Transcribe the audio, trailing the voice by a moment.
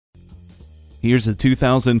Here's a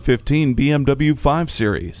 2015 BMW 5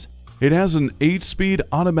 Series. It has an 8-speed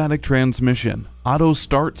automatic transmission, auto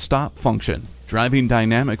start-stop function, driving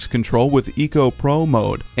dynamics control with Eco Pro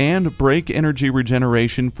mode, and brake energy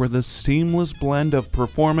regeneration for the seamless blend of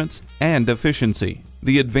performance and efficiency.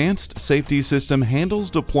 The advanced safety system handles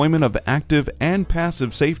deployment of active and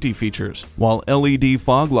passive safety features, while LED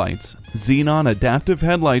fog lights, xenon adaptive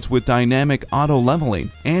headlights with dynamic auto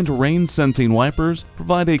leveling, and rain-sensing wipers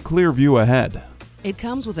provide a clear view ahead. It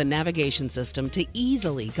comes with a navigation system to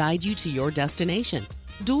easily guide you to your destination.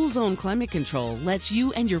 Dual zone climate control lets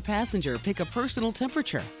you and your passenger pick a personal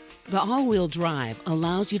temperature. The all-wheel drive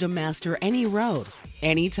allows you to master any road,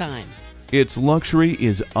 anytime. Its luxury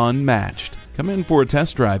is unmatched. Come in for a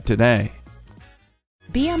test drive today.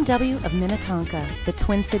 BMW of Minnetonka, the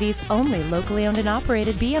Twin Cities' only locally owned and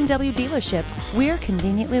operated BMW dealership. We're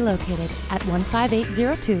conveniently located at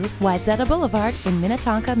 15802 Wayzata Boulevard in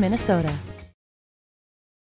Minnetonka, Minnesota.